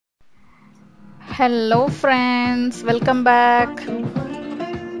Hello friends, welcome back.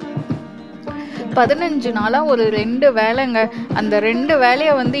 15 நாளா ஒரு 2 வேலைங்க. அந்த 2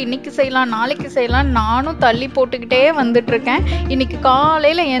 வேலையை வந்து இன்னைக்கு செய்யலாம் நாளைக்கு செய்யலாம் நானும் தள்ளி போட்டுக்கிட்டே வந்துட்டு இருக்கேன். இன்னைக்கு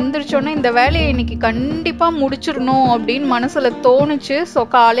காலையில எந்திரிச்சோன்னே இந்த வேலையை இன்னைக்கு கண்டிப்பா முடிச்சிடணும் அப்படின்னு மனசுல தோணுச்சு. ஸோ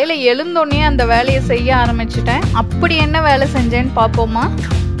காலையில எழுந்தோடனே அந்த வேலையை செய்ய ஆரம்பிச்சிட்டேன். அப்படி என்ன வேலை செஞ்சேன்னு பார்ப்போமா?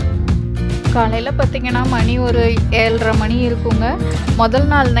 காலையில் பார்த்தீங்கன்னா மணி ஒரு 7:30 மணி இருக்குங்க. முதல்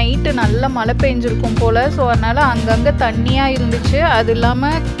நாள் நைட்டு நல்ல மழை பெஞ்சிருக்கும் போல். ஸோ அதனால் அங்கங்கே தண்ணியாக இருந்துச்சு. அது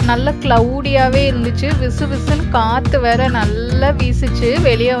இல்லாமல் நல்ல க்ளவுடியாகவே இருந்துச்சு. விசு விசுன்னு காற்று வேற நல்லா வீசிச்சு.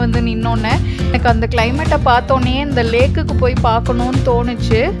 வெளியே வந்து நின்னோன்னே எனக்கு அந்த கிளைமேட்டை பார்த்தோன்னே இந்த லேக்குக்கு போய் பார்க்கணுன்னு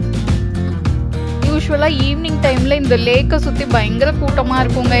தோணுச்சு. யூஸ்வலாக ஈவினிங் டைமில் இந்த லேக்கை சுற்றி பயங்கர கூட்டமாக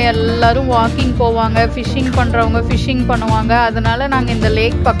இருக்குங்க. எல்லோரும் வாக்கிங் போவாங்க, ஃபிஷ்ஷிங் பண்ணுறவங்க ஃபிஷ்ஷிங் பண்ணுவாங்க. அதனால் நாங்கள் இந்த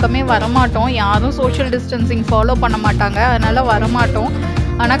லேக் பக்கமே வரமாட்டோம். யாரும் சோஷியல் டிஸ்டன்சிங் ஃபாலோ பண்ண மாட்டாங்க, அதனால் வரமாட்டோம்.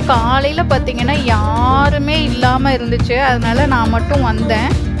 ஆனால் காலையில் பார்த்திங்கன்னா யாருமே இல்லாமல் இருந்துச்சு. அதனால் நான் மட்டும் வந்தேன்.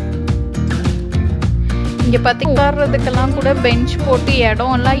 இங்கே பார்த்து உட்கார்றதுக்கெல்லாம் கூட பெஞ்ச் போட்டு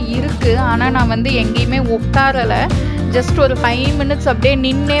இடம்லாம் இருக்குது. ஆனால் நான் வந்து எங்கேயுமே உட்காரலை. ஜஸ்ட் ஒரு 5 minutes அப்படியே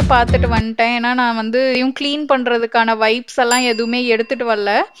நின்னே பார்த்துட்டு வந்துட்டேன். ஏன்னா நான் வந்து க்ளீன் பண்ணுறதுக்கான வைப்ஸ் எல்லாம் எதுவுமே எடுத்துகிட்டு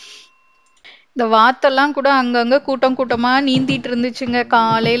வரல. இந்த வாத்தெல்லாம் கூட அங்கங்கே கூட்டம் கூட்டமாக நீந்திட்டு இருந்துச்சுங்க.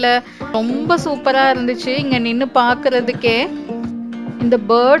 காலையில் ரொம்ப சூப்பராக இருந்துச்சு இங்கே நின்று பார்க்குறதுக்கே. இந்த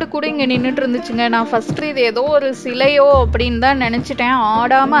பேர்டு கூட இங்கே நின்றுட்டு இருந்துச்சுங்க. நான் ஃபஸ்ட்டு இது ஏதோ ஒரு சிலையோ அப்படின்னு தான் நினச்சிட்டேன்.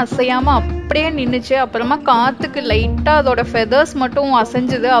 ஆடாமல் அசையாமல் அப்படியே நின்றுச்சு. அப்புறமா காற்றுக்கு லைட்டாக அதோட ஃபெதர்ஸ் மட்டும்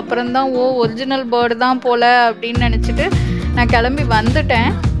அசைஞ்சுது. அப்புறம்தான் ஒரிஜினல் பேர்டு தான் போல் அப்படின்னு நினச்சிட்டு நான் கிளம்பி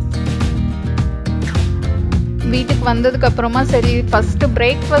வந்துட்டேன். வீட்டுக்கு வந்ததுக்கு அப்புறமா சரி ஃபஸ்ட்டு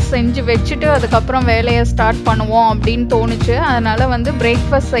பிரேக்ஃபாஸ்ட் செஞ்சு வச்சுட்டு அதுக்கப்புறம் வேலையை ஸ்டார்ட் பண்ணுவோம் அப்படின்னு தோணுச்சு. அதனால வந்து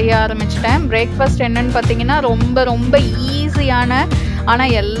பிரேக்ஃபாஸ்ட் செய்ய ஆரம்பிச்சிட்டேன். பிரேக்ஃபாஸ்ட் என்னன்னு பார்த்தீங்கன்னா ரொம்ப ரொம்ப ஈஸியான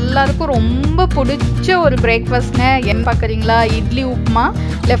ஆனால் எல்லாருக்கும் ரொம்ப பிடிச்ச ஒரு பிரேக்ஃபாஸ்ட்ங்க. என்ன பார்க்குறீங்களா? இட்லி உப்புமா.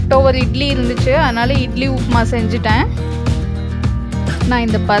 லெஃப்ட் ஓவர் இட்லி இருந்துச்சு, அதனால இட்லி உப்புமா செஞ்சுட்டேன். நான்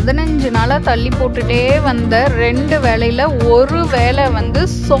இந்த 15 நாளாக தள்ளி போட்டுட்டே வந்த 2 வேலையில் ஒரு வேலை வந்து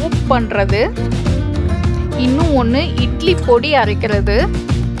சோப் பண்ணுறது, இன்னும் ஒன்று இட்லி பொடி அரைக்கிறது.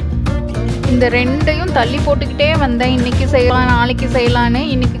 இந்த 2ஐயும் தள்ளி போட்டுக்கிட்டே வந்தேன். இன்னைக்கு செய்யலாம் நாளைக்கு செய்யலான்னு.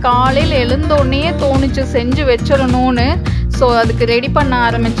 இன்னைக்கு காலையில் எழுந்தோடனே தோணுச்சு செஞ்சு வச்சிடணும்னு. ஸோ அதுக்கு ரெடி பண்ண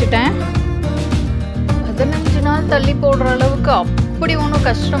ஆரம்பிச்சிட்டேன். 15 நாள் தள்ளி போடுற அளவுக்கு அப்படி ஒன்றும்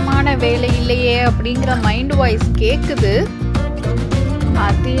கஷ்டமான வேலை இல்லையே அப்படிங்கிற மைண்ட் வாய்ஸ் கேட்குது.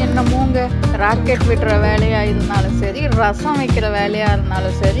 அது என்னமோங்க, ராக்கெட் விடுற வேலையாக இருந்தாலும் சரி, ரசம் வைக்கிற வேலையாக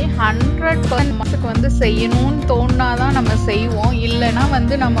இருந்தாலும் சரி, 100% மனசுக்கு வந்து செய்யணும்னு தோணுனாதான் நம்ம செய்வோம். இல்லைன்னா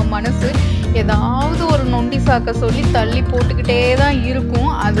வந்து நம்ம மனசு ஏதாவது ஒரு நொண்டி சாக்க சொல்லி தள்ளி போட்டுக்கிட்டே தான்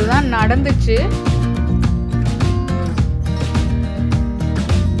இருக்கும். அதுதான் நடந்துச்சு.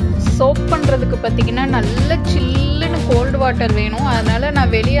 சோப் பண்ணுறதுக்கு பார்த்தீங்கன்னா நல்ல சில்லுன்னு கோல்டு வாட்டர் வேணும். அதனால்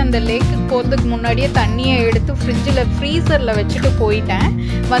நான் வெளியே அந்த லேக்குக்கு போகிறதுக்கு முன்னாடியே தண்ணியை எடுத்து ஃப்ரீசரில் வச்சுட்டு போயிட்டேன்.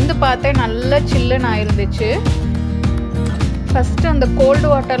 வந்து பார்த்தேன் நல்லா சில்லுன்னு ஆயிருந்துச்சு. ஃபஸ்ட்டு அந்த கோல்டு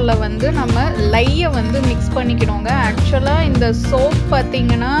வாட்டரில் வந்து நம்ம லையை வந்து மிக்ஸ் பண்ணிக்கணுங்க. ஆக்சுவலாக இந்த சோப்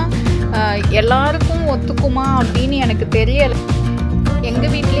பார்த்திங்கன்னா எல்லாருக்கும் ஒத்துக்குமா அப்படின்னு எனக்கு தெரியலை.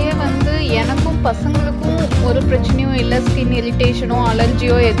 எங்கள் வீட்லேயே வந்து எனக்கும் பசங்களுக்கும் ஒரு பிரச்சனையும் இல்லை. ஸ்கின் இரிட்டேஷனோ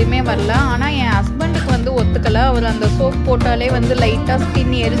அலர்ஜியோ எதுவுமே வரல. ஆனால் என் ஹஸ்பண்டுக்கு வந்து ஒத்துக்கலை. அவர் அந்த சோப் போட்டாலே வந்து லைட்டாக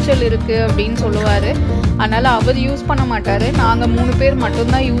ஸ்கின் எரிச்சல் இருக்குது அப்படின்னு சொல்லுவார். அதனால் அவர் யூஸ் பண்ண மாட்டார். நாங்கள் 3 பேர்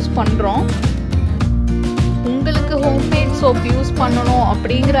மட்டும்தான் யூஸ் பண்ணுறோம். உங்களுக்கு ஹோம்மேட் சோப் யூஸ் பண்ணணும்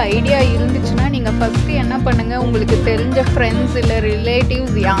அப்படிங்கிற ஐடியா இருந்துச்சுன்னா நீங்கள் ஃபஸ்ட்டு என்ன பண்ணுங்கள், உங்களுக்கு தெரிஞ்ச ஃப்ரெண்ட்ஸ் இல்லை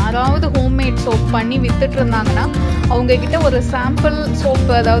ரிலேட்டிவ்ஸ் யாராவது ஹோம்மேட் சோப் பண்ணி வித்துட்டு இருந்தாங்கன்னா அவங்கக்கிட்ட ஒரு சாம்பிள்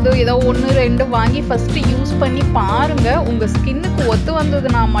சோப், அதாவது ஏதோ 1-2 வாங்கி ஃபஸ்ட்டு யூஸ் பண்ணி பாருங்கள். உங்கள் ஸ்கின்னுக்கு ஒத்து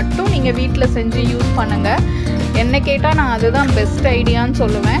வந்ததுன்னா மட்டும் நீங்கள் வீட்டில் செஞ்சு யூஸ் பண்ணுங்கள். என்ன கேட்டால் நான் அதுதான் பெஸ்ட் ஐடியான்னு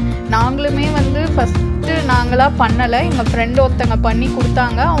சொல்லுவேன். நாங்களுமே வந்து ஃபஸ்ட்டு நாங்களாக பண்ணலை, எங்கள் ஃப்ரெண்டு ஒருத்தங்க பண்ணி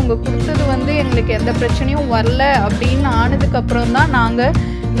கொடுத்தாங்க. அவங்க கொடுத்தது வந்து எங்களுக்கு எந்த பிரச்சனையும் வரல அப்படின்னு ஆனதுக்கப்புறம் தான்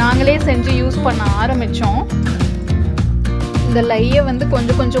நாங்களே செஞ்சு யூஸ் பண்ண ஆரம்பித்தோம். இந்த லையை வந்து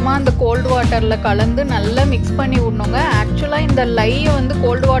கொஞ்சம் கொஞ்சமாக அந்த கோல்டு வாட்டரில் கலந்து நல்லா மிக்ஸ் பண்ணி விடணுங்க. ஆக்சுவலாக இந்த லையை வந்து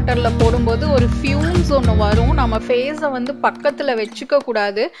கோல்டு வாட்டரில் போடும்போது ஒரு ஃபியூம்ஸ் ஒன்று வரும். நம்ம ஃபேஸை வந்து பக்கத்தில் வச்சுக்க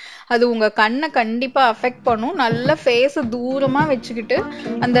கூடாது. அது உங்கள் கண்ணை கண்டிப்பாக அஃபெக்ட் பண்ணும். நல்லா ஃபேஸை தூரமாக வச்சுக்கிட்டு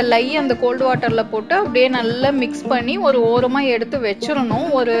அந்த லையை அந்த கோல்டு வாட்டரில் போட்டு அப்படியே நல்லா மிக்ஸ் பண்ணி ஒரு ஓரமாக எடுத்து வச்சிடணும்.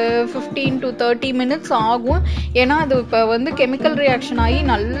 ஒரு 15 to 30 minutes ஆகும். ஏன்னா அது இப்போ வந்து கெமிக்கல் ரியாக்ஷன் ஆகி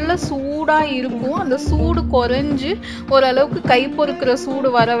நல்லா சூடாக இருக்கும். அந்த சூடு குறைஞ்சி ஓரளவுக்கு கை பொறுக்கிற சூடு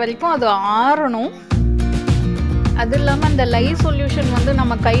வர வரைக்கும் அது ஆறணும். அது இல்லாமல் இந்த லை சொல்யூஷன் வந்து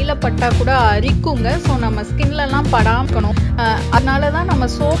நம்ம கையில் பட்டால் கூட அரிக்குங்க. ஸோ நம்ம ஸ்கின்லலாம் படாமக்கணும். அதனால தான் நம்ம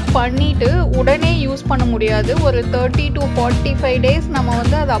சோப் பண்ணிவிட்டு உடனே யூஸ் பண்ண முடியாது. ஒரு 30 to 45 days நம்ம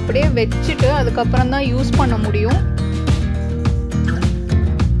வந்து அதை அப்படியே வச்சுட்டு அதுக்கப்புறம் தான் யூஸ் பண்ண முடியும்.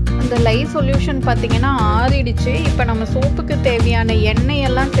 இந்த லை சொல்யூஷன் பார்த்தீங்கன்னா ஆறிடுச்சு. இப்போ நம்ம சோப்புக்கு தேவையான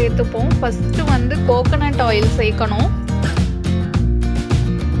எண்ணெயெல்லாம் சேர்த்துப்போம். ஃபஸ்ட்டு வந்து கோகனட் ஆயில் சேர்க்கணும்.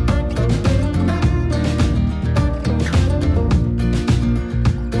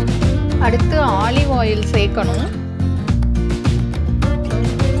 அடுத்து ஆலிவ் ஆயில் சேர்க்கணும்.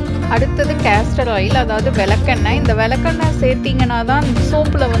 அடுத்தது கேஸ்டர் ஆயில், அதாவது விளக்கெண்ணெய். இந்த விளக்கெண்ணெய் சேர்த்திங்கன்னா தான்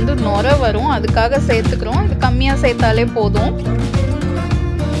சோப்பில் வந்து நுர வரும், அதுக்காக சேர்த்துக்கிறோம். இது கம்மியாக சேர்த்தாலே போதும்.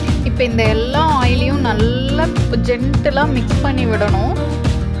 இப்போ இந்த எல்லா ஆயிலையும் நல்லா ஜென்டிலாக மிக்ஸ் பண்ணி விடணும்.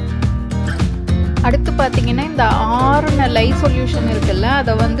 அடுத்து பார்த்தீங்கன்னா இந்த ஆறுன லை சொல்யூஷன் இருக்குல்ல,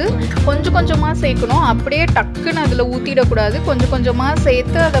 அதை வந்து கொஞ்சம் கொஞ்சமாக சேர்க்கணும். அப்படியே டக்குன்னு அதில் ஊற்றிடக்கூடாது. கொஞ்சம் கொஞ்சமாக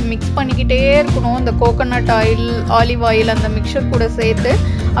சேர்த்து அதை மிக்ஸ் பண்ணிக்கிட்டே இருக்கணும். இந்த கோகோனட் ஆயில், ஆலிவ் ஆயில் அந்த மிக்சர் கூட சேர்த்து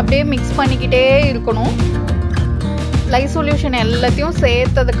அப்படியே மிக்ஸ் பண்ணிக்கிட்டே இருக்கணும். லை சொல்யூஷன் எல்லாத்தையும்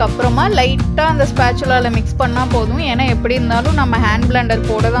சேர்த்ததுக்கப்புறமா லைட்டாக அந்த ஸ்பேச்சுலாவில் மிக்ஸ் பண்ணால் போதும். ஏன்னா எப்படி இருந்தாலும் நம்ம ஹேண்ட் பிளெண்டர்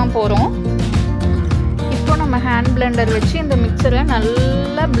போட தான் போகிறோம். இப்போ நம்ம ஹேண்ட் பிளெண்டர் வச்சு இந்த மிக்சரை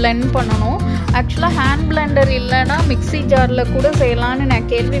நல்லா பிளெண்ட் பண்ணணும். ஆக்சுவலாக ஹேண்ட் பிளெண்டர் இல்லைன்னா மிக்சி ஜாரில் கூட செய்யலான்னு நான்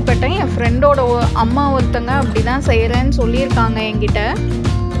கேள்விப்பட்டேன். என் ஃப்ரெண்டோட அம்மா ஒருத்தங்க அப்படி தான் செய்கிறேன்னு சொல்லியிருக்காங்க என்கிட்ட.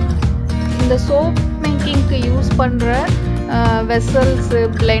 இந்த சோப் மேக்கிங்க்கு யூஸ் பண்ணுற வெசல்ஸு,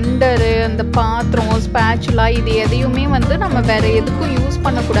 பிளெண்டரு, அந்த பாத்திரம், ஸ்பேச்சுலா இது எதையுமே வந்து நம்ம வேறு எதுக்கும் யூஸ்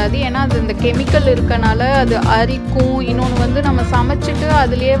பண்ணக்கூடாது. ஏன்னா அது இந்த கெமிக்கல் இருக்கனால அது அரிக்கும். இன்னொன்று வந்து நம்ம சமைச்சிட்டு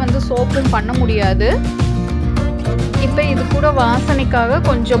அதுலேயே வந்து சோப்பும் பண்ண முடியாது. இப்போ இது கூட வாசனைக்காக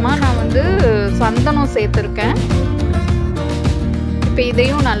கொஞ்சமாக நான் வந்து சந்தனம் சேர்த்துருக்கேன். இப்போ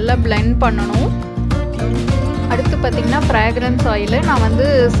இதையும் நல்லா பிளெண்ட் பண்ணணும். அடுத்து பார்த்திங்கன்னா ஃப்ராக்ரன்ஸ் ஆயில். நான் வந்து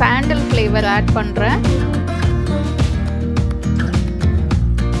சாண்டல் ஃப்ளேவர் ஆட் பண்ணுறேன்.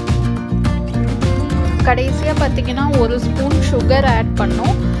 கடைசியாக பார்த்திங்கன்னா 1 ஸ்பூன் சுகர் ஆட்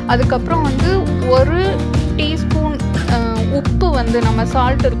பண்ணோம். அதுக்கப்புறம் வந்து 1 டீஸ்பூன் உப்பு வந்து நம்ம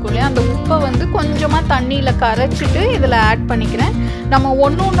சால்ட் இருக்கும் இல்லையா, அந்த உப்பை வந்து கொஞ்சமாக தண்ணியில் கரைச்சிட்டு இதில் ஆட் பண்ணிக்கிறேன். நம்ம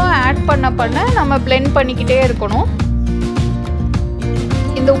ஒன்று ஒன்றும் ஆட் பண்ண நம்ம பிளெண்ட் பண்ணிக்கிட்டே இருக்கணும்.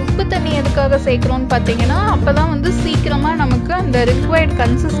 இந்த உப்பு தண்ணி எதுக்காக சேர்க்குறோன்னு பார்த்தீங்கன்னா அப்போ தான் வந்து சீக்கிரமாக நமக்கு அந்த ரிக்வயர்ட்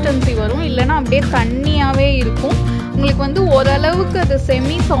கன்சிஸ்டன்சி வரும். இல்லைன்னா அப்படியே தண்ணியாகவே இருக்கும். உங்களுக்கு வந்து ஓரளவுக்கு அது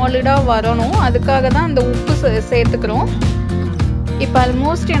செமி சாலிடாக வரணும். அதுக்காக தான் அந்த உப்பு சேர்த்துக்கிறோம். இப்போ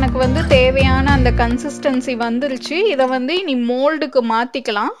ஆல்மோஸ்ட் எனக்கு வந்து தேவையான அந்த கன்சிஸ்டன்சி வந்துருச்சு. இதை வந்து இனி மோல்டுக்கு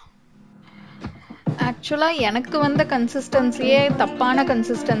மாற்றிக்கலாம். ஆக்சுவலாக எனக்கு வந்த கன்சிஸ்டன்சியே தப்பான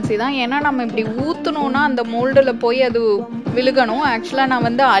கன்சிஸ்டன்சி தான். ஏன்னா நம்ம இப்படி ஊற்றணுன்னா அந்த மோல்டில் போய் அது விழுகணும். ஆக்சுவலாக நான்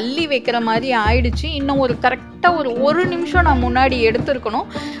வந்து அள்ளி வைக்கிற மாதிரி ஆயிடுச்சு. இன்னும் ஒரு கரெக்டாக ஒரு நிமிஷம் நான் முன்னாடி எடுத்துருக்கணும்.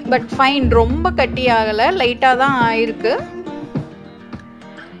 பட் ஃபைன், ரொம்ப கட்டி ஆகலை, லைட்டாக தான் ஆயிருக்கு.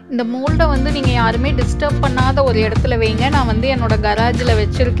 இந்த மோல்டை வந்து நீங்கள் யாருமே டிஸ்டர்ப் பண்ணாத ஒரு இடத்துல வைங்க. நான் வந்து என்னோட கராஜில்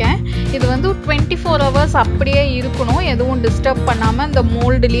வச்சுருக்கேன். இது வந்து 24 hours அப்படியே இருக்கணும். எதுவும் டிஸ்டர்ப் பண்ணாமல் இந்த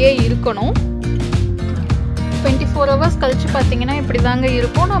மோல்டுலேயே இருக்கணும். 24 hours கழிச்சு பார்த்தீங்கன்னா இப்படி தாங்க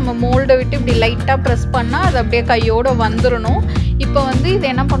இருக்கும். நம்ம மோல்டை விட்டு இப்படி லைட்டாக ப்ரெஸ் பண்ணால் அது அப்படியே கையோடு வந்துடணும். இப்போ வந்து இது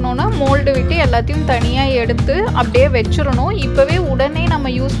என்ன பண்ணோன்னா மோல்டு விட்டு எல்லாத்தையும் தனியாக எடுத்து அப்படியே வச்சிடணும். இப்போவே உடனே நம்ம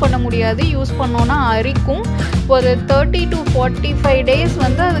யூஸ் பண்ண முடியாது. யூஸ் பண்ணோன்னா அரிக்கும். ஒரு 30 to 45 days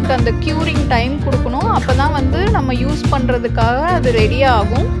வந்து அதுக்கு அந்த க்யூரிங் டைம் கொடுக்கணும். அப்போ தான் வந்து நம்ம யூஸ் பண்ணுறதுக்காக அது ரெடி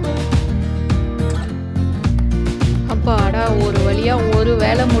ஆகும். அப்பாடா, ஒரு வழியாக ஒரு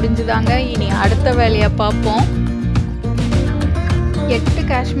வேலை முடிஞ்சுதாங்க. இனி அடுத்த வேலையை பார்ப்போம். 8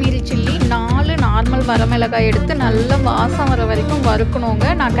 காஷ்மீரி சில்லி, 4 நார்மல் வரமிளகாய் எடுத்து நல்லா வாசம் வர வரைக்கும் வறுக்கணுங்க.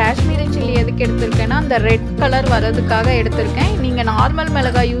 நான் காஷ்மீரி சில்லி எதுக்கு எடுத்திருக்கேன்னா அந்த ரெட் கலர் வரதுக்காக எடுத்திருக்கேன். நீங்கள் நார்மல்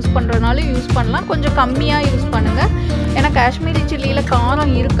மிளகாய் யூஸ் பண்ணுறதுனாலும் யூஸ் பண்ணலாம். கொஞ்சம் கம்மியாக யூஸ் பண்ணுங்கள். ஏன்னா காஷ்மீரி சில்லியில்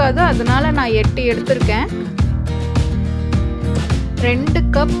காரம் இருக்காது. அதனால நான் 8 எடுத்திருக்கேன். 2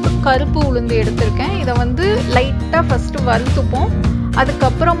 கப் கருப்பு உளுந்து எடுத்திருக்கேன். இதை வந்து லைட்டாக ஃபஸ்ட்டு வறுத்துப்போம்.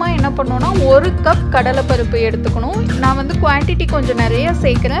 அதுக்கப்புறமா என்ன பண்ணோன்னா 1 கப் கடலைப்பருப்பு எடுத்துக்கணும். நான் வந்து குவான்டிட்டி கொஞ்சம் நிறைய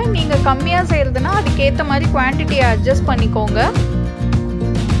சேர்க்குறேன். நீங்கள் கம்மியாக செய்கிறதுனா அதுக்கேற்ற மாதிரி குவான்டிட்டியை அட்ஜஸ்ட் பண்ணிக்கோங்க.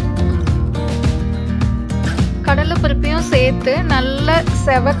 கடலைப்பருப்பையும் சேர்த்து நல்லா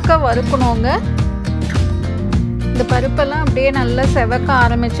செவக்க வறுக்கணுங்க. இந்த பருப்பெல்லாம் அப்படியே நல்லா செவக்க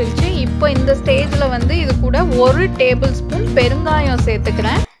ஆரம்பிச்சிருச்சு. இப்போ இந்த ஸ்டேஜில் வந்து இது கூட 1 டேபிள் ஸ்பூன் பெருங்காயம்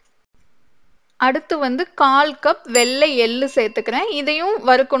சேர்த்துக்கிறேன். அடுத்து வந்து 1/4 கப் வெள்ளை எள்ளு சேர்த்துக்கிறேன். இதையும்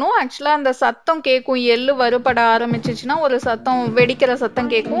வறுக்கணும். ஆக்சுவலாக அந்த சத்தம் கேட்கும், எள்ளு வறுபட ஆரம்பிச்சிச்சுன்னா ஒரு சத்தம், வெடிக்கிற சத்தம்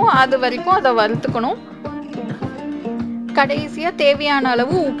கேட்கும். அது வரைக்கும் அதை வறுத்துக்கணும். கடைசியாக தேவையான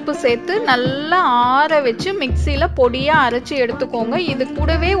அளவு உப்பு சேர்த்து நல்லா ஆற வச்சு மிக்சியில் பொடியாக அரைச்சி எடுத்துக்கோங்க. இது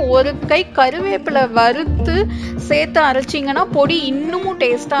கூடவே ஒரு கை கருவேப்பிலை வறுத்து சேர்த்து அரைச்சிங்கன்னா பொடி இன்னமும்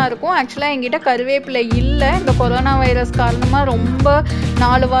டேஸ்ட்டாக இருக்கும். ஆக்சுவலாக என்கிட்ட கருவேப்பிலை இல்லை. இந்த கொரோனா வைரஸ் காரணமாக ரொம்ப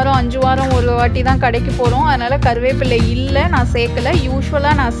 4 வாரம் 5 வாரம் ஒரு வாட்டி தான் கடைக்கு போகிறோம். அதனால் கருவேப்பிலை இல்லை, நான் சேர்க்கலை.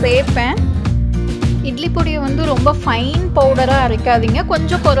 யூஸ்வலாக நான் சேர்ப்பேன். இட்லி பொடியை வந்து ரொம்ப ஃபைன் பவுடராக அரைக்காதீங்க,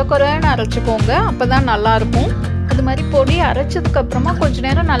 கொஞ்சம் கொரன்னு அரைச்சிக்கோங்க, அப்போ தான் நல்லாயிருக்கும். அது மாதிரி பொடி அரைச்சதுக்கப்புறமா கொஞ்ச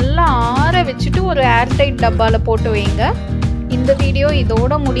நேரம் நல்லா ஆற வச்சுட்டு ஒரு ஏர்டைட் டப்பாவில் போட்டு வைங்க. இந்த வீடியோ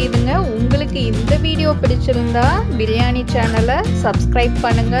இதோட முடியுதுங்க. உங்களுக்கு இந்த வீடியோ பிடிச்சிருந்தா பிரியாணி சேனலை சப்ஸ்கிரைப்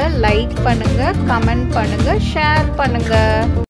பண்ணுங்கள், லைக் பண்ணுங்கள், கமெண்ட் பண்ணுங்கள், ஷேர் பண்ணுங்கள்.